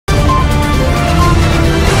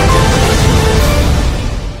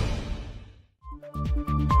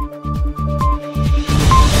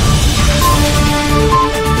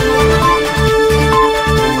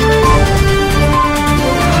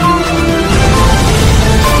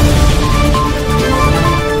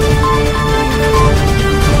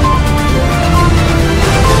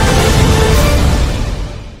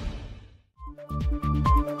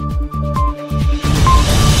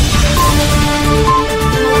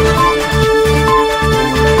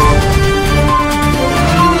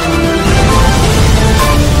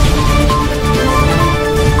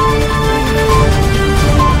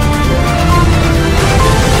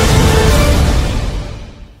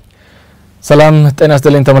ሰላም ጤና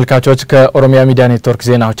ይስጥልኝ ተመልካቾች ከኦሮሚያ ሚዲያ ኔትወርክ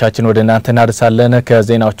ዜናዎቻችን ወደ እናንተ እናደርሳለን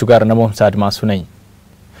ከዜናዎቹ ጋር ነሞምሳ አድማሱ ነኝ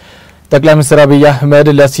ጠቅላይ ሚኒስትር አብይ አህመድ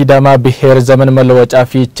ለሲዳማ ብሔር ዘመን መለወጫ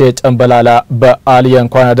ፊቼ ጨምበላላ በዓል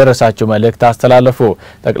የእንኳን አደረሳችሁ መልእክት አስተላለፉ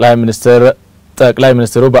ጠቅላይ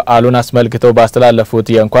ሚኒስትሩ በዓሉን አስመልክተው ባስተላለፉት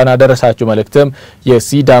የእንኳን አደረሳችሁ መልእክትም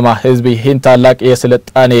የሲዳማ ህዝብ ይህን ታላቅ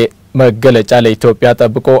የስልጣኔ መገለጫ ለኢትዮጵያ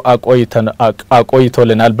ጠብቆ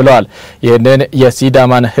አቆይቶልናል ብለዋል ይህንን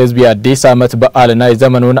የሲዳማን ህዝብ የአዲስ ዓመት በዓልና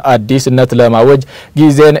የዘመኑን አዲስነት ለማወጅ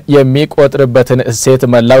ጊዜን የሚቆጥርበትን እሴት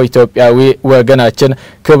መላው ኢትዮጵያዊ ወገናችን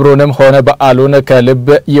ክብሩንም ሆነ በዓሉን ከልብ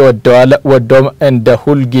ይወደዋል ወዶም እንደ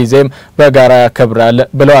ሁሉ ጊዜም በጋራ ያከብራል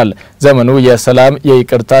ብለዋል ዘመኑ የሰላም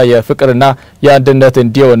የይቅርታ የፍቅርና የአንድነት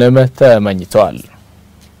እንዲሆንም ተመኝተዋል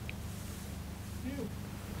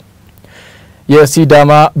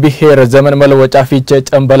የሲዳማ ብሔር ዘመን መለወጫ ፊቼ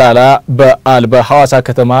ጨምበላላ በዓል በሐዋሳ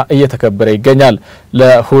ከተማ እየተከበረ ይገኛል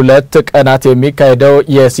ለሁለት ቀናት የሚካሄደው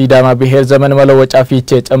የሲዳማ ብሔር ዘመን መለወጫ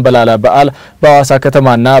ፊቼ ጨምበላላ በዓል በሐዋሳ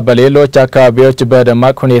ከተማና በሌሎች አካባቢዎች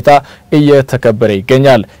በደማቅ ሁኔታ እየተከበረ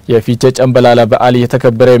ይገኛል የፊቼ ጨምበላላ በዓል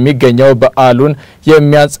እየተከበረ የሚገኘው በዓሉን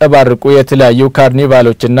የሚያንጸባርቁ የተለያዩ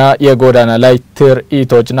ካርኒቫሎችና የጎዳና ላይ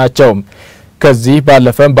ትርኢቶች ናቸው ከዚህ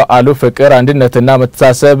ባለፈም በዓሉ ፍቅር አንድነትና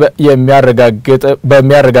መተሳሰብ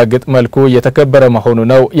በሚያረጋግጥ መልኩ የተከበረ መሆኑ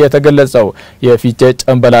ነው የተገለጸው የፊቼ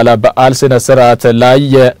ጨምበላላ በዓል ስነ ስርዓት ላይ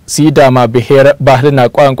የሲዳማ ብሔር ባህልና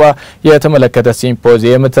ቋንቋ የተመለከተ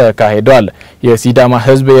ሲምፖዚየም ተካሂዷል የሲዳማ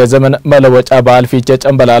ህዝብ የዘመን መለወጫ በዓል ፊቼ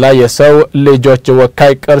ጨምበላላ የሰው ልጆች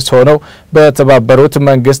ወካይ ቅርስ ሆነው በተባበሩት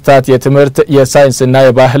መንግስታት የትምህርት የሳይንስና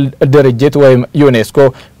የባህል ድርጅት ወይም ዩኔስኮ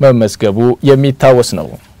መመዝገቡ የሚታወስ ነው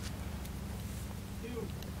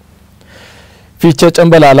ፊቼ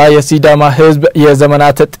ጨምበላላ የሲዳማ ህዝብ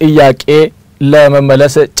የዘመናት ጥያቄ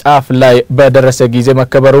ለመመለስ ጫፍ ላይ በደረሰ ጊዜ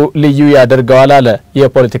መከበሩ ልዩ ያደርገዋል አለ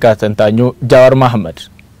የፖለቲካ ተንታኙ ጃዋር መሐመድ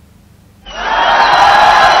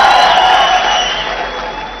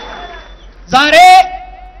ዛሬ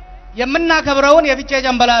የምናከብረውን የፊቼ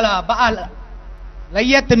ጨምበላላ በዓል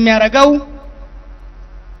ለየት የሚያደርገው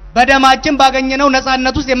በደማችን ባገኘነው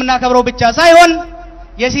ነፃነት ውስጥ የምናከብረው ብቻ ሳይሆን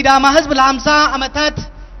የሲዳማ ህዝብ ለ50 ዓመታት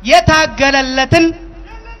የታገለለትን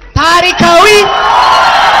ታሪካዊ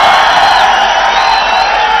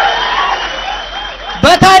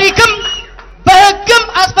በታሪክም በህግም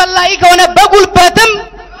አስፈላጊ ከሆነ በጉልበትም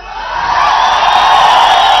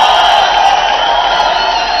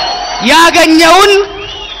ያገኘውን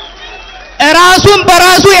ራሱን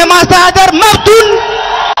በራሱ የማስተዳደር መብቱን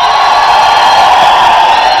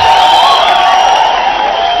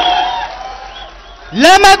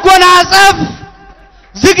ለመጎናጸፍ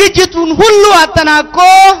ዝግጅቱን ሁሉ አጠናቆ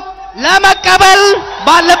ለመቀበል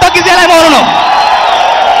ባለበት ጊዜ ላይ መሆኑ ነው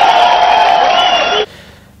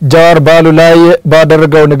ጃዋር ባሉ ላይ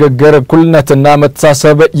ባደረገው ንግግር ኩልነትና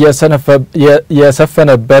መተሳሰብ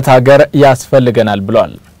የሰፈነበት ሀገር ያስፈልገናል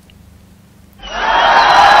ብሏል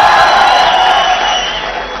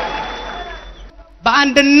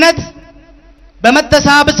በአንድነት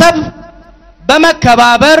በመተሳሰብ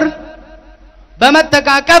በመከባበር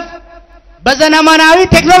በመተቃቀፍ በዘመናዊ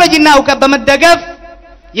ቴክኖሎጂና ዕውቀት በመደገፍ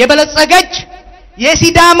የበለጸገች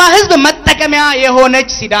የሲዳማ ህዝብ መጠቀሚያ የሆነች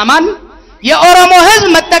ሲዳማን የኦሮሞ ህዝብ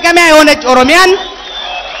መጠቀሚያ የሆነች ኦሮሚያን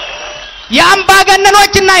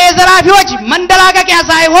የአምባገነኖችና የዘራፊዎች መንደላቀቂያ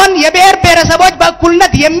ሳይሆን የብሔር ብሔረሰቦች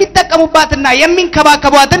በእኩልነት የሚጠቀሙባትና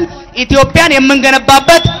የሚንከባከቧትን ኢትዮጵያን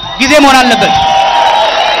የምንገነባበት ጊዜ መሆን አለበት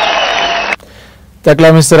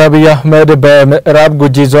ጠቅላይ ሚኒስትር አብይ አህመድ በምዕራብ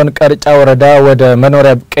ጉጂ ዞን ቀርጫ ወረዳ ወደ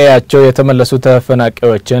መኖሪያ ቀያቸው የተመለሱ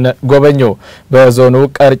ተፈናቃዮችን ጎበኙ በዞኑ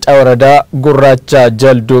ቀርጫ ወረዳ ጉራቻ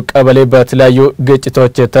ጀልዱ ቀበሌ በተለያዩ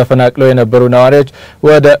ግጭቶች ተፈናቅለው የነበሩ ነዋሪዎች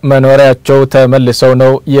ወደ መኖሪያቸው ተመልሰው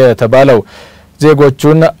ነው የተባለው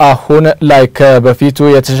ዜጎቹን አሁን ላይ ከበፊቱ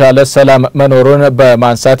የተሻለ ሰላም መኖሩን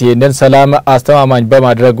በማንሳት ይህንን ሰላም አስተማማኝ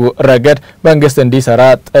በማድረጉ ረገድ መንግስት እንዲሰራ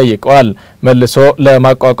ጠይቀዋል መልሶ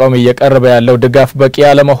ለማቋቋም እየቀረበ ያለው ድጋፍ በቂ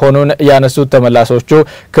ያለመሆኑን ያነሱት ተመላሾቹ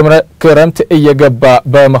ክረምት እየገባ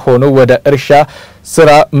በመሆኑ ወደ እርሻ ስራ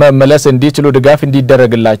መመለስ እንዲችሉ ድጋፍ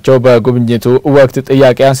እንዲደረግላቸው በጉብኝቱ ወቅት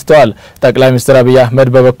ጥያቄ አንስተዋል ጠቅላይ ሚኒስትር አብይ አህመድ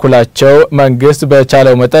በበኩላቸው መንግስት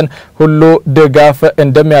በቻለው መጠን ሁሉ ድጋፍ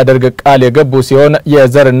እንደሚያደርግ ቃል የገቡ ሲሆን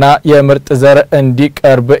የዘርና የምርጥ ዘር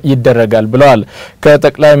እንዲቀርብ ይደረጋል ብለዋል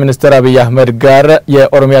ከጠቅላይ ሚኒስትር አብይ አህመድ ጋር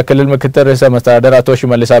የኦሮሚያ ክልል ምክትል ርዕሰ መስተዳድር አቶ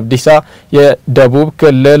ሽመልስ አብዲሳ የደቡብ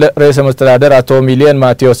ክልል ርዕሰ መስተዳድር አቶ ሚሊየን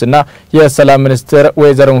ማቴዎስና የሰላም ሚኒስትር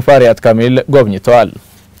ወይዘሮ ሙፈሪያት ካሚል ጎብኝተዋል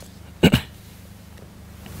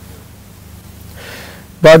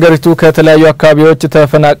በአገሪቱ ከተለያዩ አካባቢዎች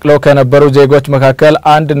ተፈናቅለው ከነበሩ ዜጎች መካከል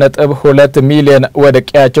 1.2 ሚሊዮን ወደ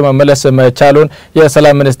ቀያቸው መመለስ መቻሉን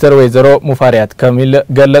የሰላም ሚኒስትር ወይዘሮ ሙፈሪያት ካሚል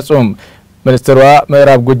ገለጹም። ሚኒስትሯ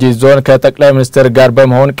ምዕራብ ጉጂ ዞን ከጠቅላይ ሚኒስትር ጋር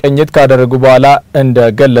በመሆን ቅኝት ካደረጉ በኋላ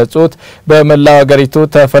እንደገለጹት በመላው አገሪቱ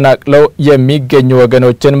ተፈናቅለው የሚገኙ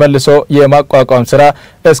ወገኖችን መልሶ የማቋቋም ስራ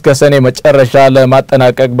እስከ ሰኔ መጨረሻ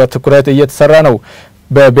ለማጠናቀቅ በትኩረት እየተሰራ ነው።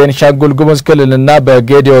 በቤንሻንጉል ጉሙዝ ክልልና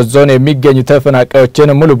በጌዲዮ ዞን የሚገኙ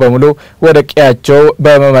ተፈናቃዮችን ሙሉ በሙሉ ወደ ቀያቸው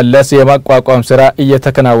በመመለስ የማቋቋም ስራ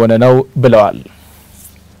እየተከናወነ ነው ብለዋል።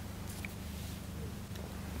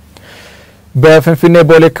 በፍንፍኔ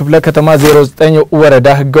ቦሌ ክፍለ ከተማ 09 ወረዳ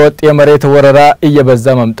ህገወጥ የመሬት ወረራ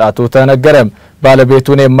እየበዛ መምጣቱ ተነገረ።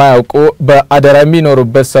 ባለቤቱን የማያውቁ በአደራ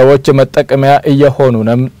የሚኖሩበት ሰዎች መጠቀሚያ እየሆኑ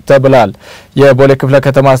ነው ተብሏል። የቦሌ ክፍለ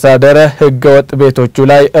ከተማ አስተዳደር ህገወጥ ቤቶቹ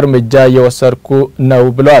ላይ እርምጃ እየወሰድኩ ነው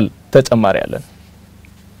ብሏል። ተጨማሪ ያለን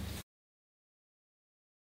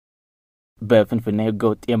በፍንፍኔ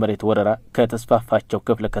ህገወጥ የመሬት ወረራ ከተስፋፋቸው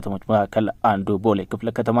ክፍለ ከተሞች መካከል አንዱ ቦሌ ክፍለ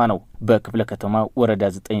ከተማ ነው። በክፍለ ከተማ ወረዳ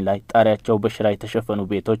 9 ላይ ጣሪያቸው በሽራ የተሸፈኑ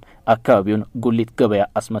ቤቶች አካባቢውን ጉሊት ገበያ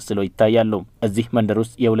አስመስለው ይታያሉ። እዚህ መንደር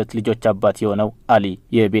ውስጥ የሁለት ልጆች አባት የሆነው አሊ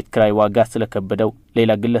የቤት ክራይ ዋጋ ስለከበደው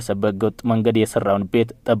ሌላ ግለሰብ በህገወጥ መንገድ የሰራውን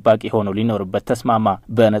ቤት ጠባቂ ሆኖ ሊኖርበት ተስማማ።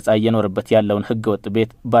 በነጻ እየኖርበት ያለውን ህገወጥ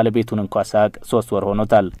ቤት ባለቤቱን እንኳን ሳያውቅ 3 ወር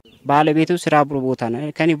ሆኖታል። ባለቤቱ ስራ ቦታ ነው።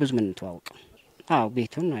 ከኔ ብዙ ምን ተዋውቅ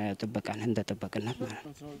ቤቱን ያጠበቃን እንደተጠበቀና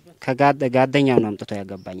ከጋደኛው ነው አምጥቶ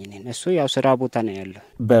ያገባኝ ነኝ። እሱ ያው ስራ ቦታ ነው ያለው።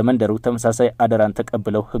 በመንደሩ ተመሳሳይ አደራን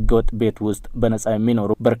ተቀብለው ህገወጥ ቤት ውስጥ በነጻ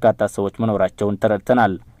የሚኖሩ በርካታ ሰዎች መኖራቸውን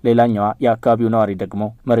ተረድተናል። ሌላኛዋ የአካባቢው ነዋሪ ደግሞ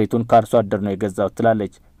መሬቱን ካርሶ አደር ነው የገዛው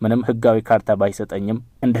ትላለች። ምንም ህጋዊ ካርታ ባይሰጠኝም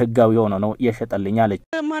እንደ ህጋዊ ሆኖ ነው የሸጠልኝ አለች።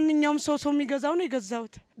 ማንኛውም ሰው የሚገዛው ነው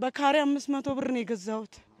የገዛውት። በካሬ 500 ብር ነው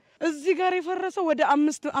የገዛውት። እዚህ ጋር የፈረሰው ወደ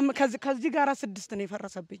 5 ከዚህ ጋር 6 ነው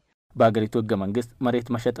የፈረሰብኝ። በአገሪቱ ህገ መንግስት መሬት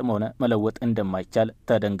መሸጥም ሆነ መለወጥ እንደማይቻል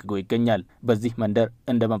ተደንግጎ ይገኛል። በዚህ መንደር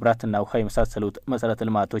እንደ መብራትና ውሃ የመሳሰሉት መሰረተ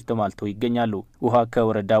ልማቶች ተሟልተው ይገኛሉ። ውሃ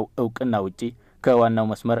ከወረዳው እውቅና ውጪ ከዋናው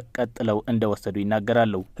መስመር ቀጥለው እንደወሰዱ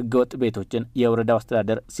ይናገራሉ። ህገወጥ ቤቶችን የወረዳው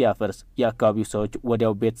አስተዳደር ሲያፈርስ የአካባቢው ሰዎች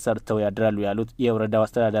ወዲያው ቤት ሰርተው ያድራሉ ያሉት የወረዳው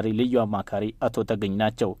አስተዳዳሪ ልዩ አማካሪ አቶ ተገኝ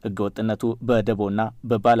ናቸው። ህገወጥነቱ በደቦና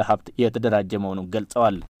በባለ ሀብት የተደራጀ መሆኑን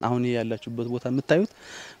ገልጸዋል። አሁን ያላችሁበት ቦታ የምታዩት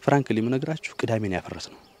ፍራንክሊ ምነግራችሁ ቅዳሜን ያፈረስ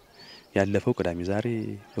ነው። ያለፈው ቅዳሜ ዛሬ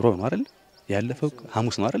ሮብ ነው አይደል? ያለፈው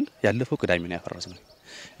ሐሙስ ነው አይደል? ያለፈው ቅዳሜ ነው ያፈረስነው።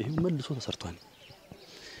 ይሄው መልሶ ተሰርቷል።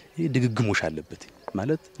 ይሄ ድግግሞሽ አለበት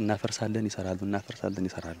ማለት እናፈርሳለን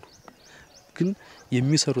ይሰራሉ። ግን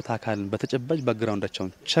የሚሰሩት አካልን በተጨባጭ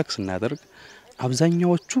ባክግራውንዳቸውን ቸክ ስናደርግ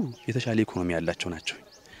አብዛኛዎቹ የተሻለ ኢኮኖሚ ያላቸው ናቸው።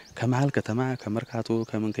 ከመሃል ከተማ ከመርካቶ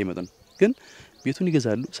ከምን ከይመጣን ግን ቤቱን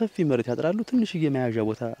ይገዛሉ፣ ሰፊ መሬት ያጥራሉ፣ ትንሽ የመያዣ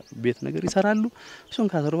ቦታ ቤት ነገር ይሰራሉ። እሱን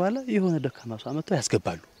ካሰሩ በኋላ የሆነ ደካማ ሰው አመጣው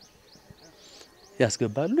ያስቀምጣሉ።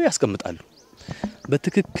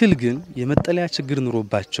 በትክክል ግን የመጠለያ ችግር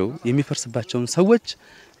ኑሮባቸው የሚፈርስባቸውን ሰዎች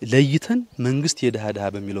ለይተን መንግስት የደሃ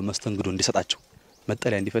በሚለው መስተንግዶ እንዲሰጣቸው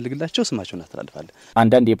መጠለያ እንዲፈልግላቸው ስማቸውን አስተላልፋለን።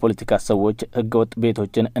 አንዳንድ የፖለቲካ ሰዎች ህገወጥ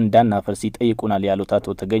ቤቶችን እንዳናፈርስ ይጠይቁናል ያሉት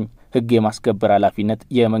አቶ ተገኝ ህግ የማስከበር ኃላፊነት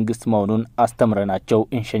የመንግስት መሆኑን አስተምረናቸው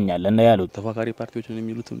እንሸኛለን ነው ያሉት። ተፋካሪ ፓርቲዎችን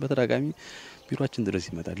የሚሉትን በተደጋጋሚ ቢሮአችን ድረስ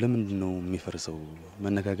ይመጣል። ለምን ነው የሚፈርሰው?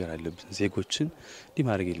 መነጋገር አለብን። ዜጎችን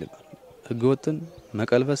ዲማርግ የለም። ህገወጥን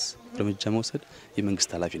መቀልበስ እርምጃ መውሰድ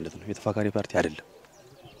የመንግስት ኃላፊነት ነው፣ የተፋካሪ ፓርቲ አይደለም።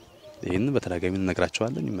 ይሄን በተደጋጋሚ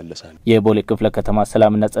እንነግራቸዋለን፣ ይመለሳሉ። የቦሌ ክፍለ ከተማ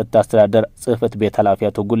ሰላምና ጸጥታ አስተዳደር ጽህፈት ቤት ኃላፊ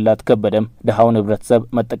አቶ ጉላት ከበደም ደሃውን ህብረተሰብ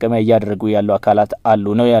መጠቀሚያ እያደረጉ ያሉ አካላት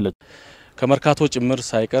አሉ ነው ያሉት። ከመርካቶ ጭምር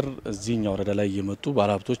ሳይቀር እዚህኛው ወረዳ ላይ የመጡ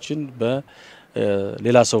ባለሀብቶችን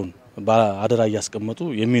በሌላ ሰውን በአደራ ያስቀመጡ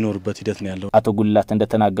የሚኖርበት ሂደት ነው ያለው። አቶ ጉላት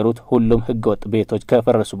እንደተናገሩት ሁሉም ህገወጥ ቤቶች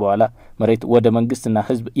ከፈረሱ በኋላ መሬት ወደ መንግስትና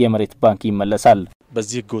ህዝብ የመሬት ባንክ ይመለሳል።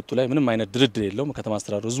 በዚህ ህገወጡ ላይ ምንም አይነት ድርድር የለውም። ከተማ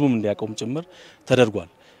አስተዳደሩ ህዝቡም እንዲያቆም ጭምር ተደርጓል።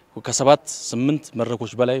 ከ7-8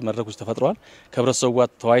 መድረኮች በላይ መድረኮች ተፈጥረዋል። ከህብረተሰቡ ጋር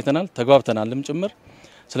ተወያይተናል፣ ተግባብተናልም ጭምር።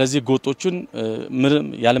 ስለዚህ ህገወጦቹን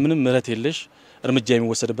ያለምንም ምህረት የለሽ እርምጃ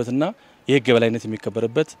የሚወሰድበትና የህግ የበላይነት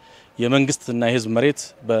የሚከበርበት የመንግስትና የህዝብ መሬት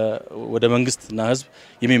ወደ መንግስትና ህዝብ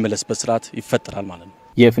የሚመለስበት ስርዓት ይፈጠራል ማለት ነው።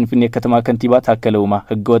 የፍንፍኔ ከተማ ከንቲባ ታከለ ኡማ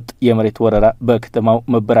ህገወጥ የመሬት ወረራ በከተማው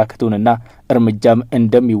መበራከቱንና እርምጃም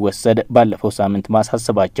እንደሚወሰድ ባለፈው ሳምንት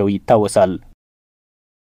ማሳሰባቸው ይታወሳል።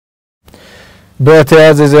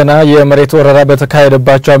 በተያያዘ ዜና የመሬት ወረራ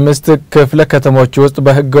በተካሄደባቸው 5 ክፍለ ከተሞች ውስጥ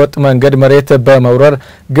በህገወጥ መንገድ መሬት በመውረር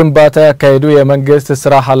ግንባታ ያካሄዱ የመንግስት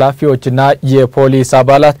ስራ ኃላፊዎችና የፖሊስ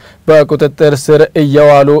አባላት በቁጥጥር ስር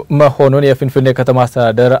እየዋሉ መሆኑን የፍንፍኔ ከተማ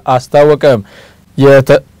አስተዳደር አስታወቀ።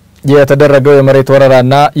 የተደረገው የመሬት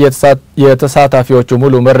ወረራና የተሳታፊዎቹ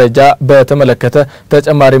ሙሉ መረጃ በተመለከተ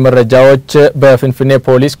ተጨማሪ መረጃዎች በፍንፍኔ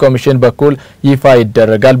ፖሊስ ኮሚሽን በኩል ይፋ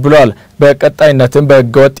ይደረጋል ብሏል። በቀጣይነትም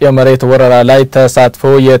በህገወጥ የመሬት ወረራ ላይ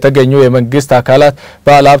ተሳትፎ የተገኙ የመንግስት አካላት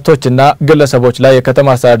ባለሀብቶችና ግለሰቦች ላይ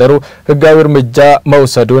የከተማ አስተዳደሩ ህጋዊ እርምጃ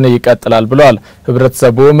መውሰዱን ይቀጥላል ብሏል።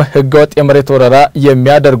 ህብረተሰቡም ህገወጥ የመሬት ወረራ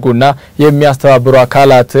የሚያደርጉና የሚያስተባብሩ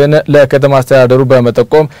አካላትን ለከተማ አስተዳደሩ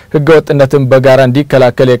በመጠቆም ህገወጥነትን በጋራ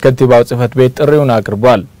እንዲከላከል የከንቲባው ጽህፈት ቤት ጥሪውን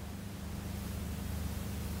አቅርቧል።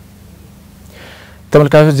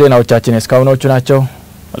 ተመልካቾች ዜናዎቻችን እስካሁኖቹ ናቸው።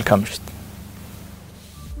 መልካም ምሽት።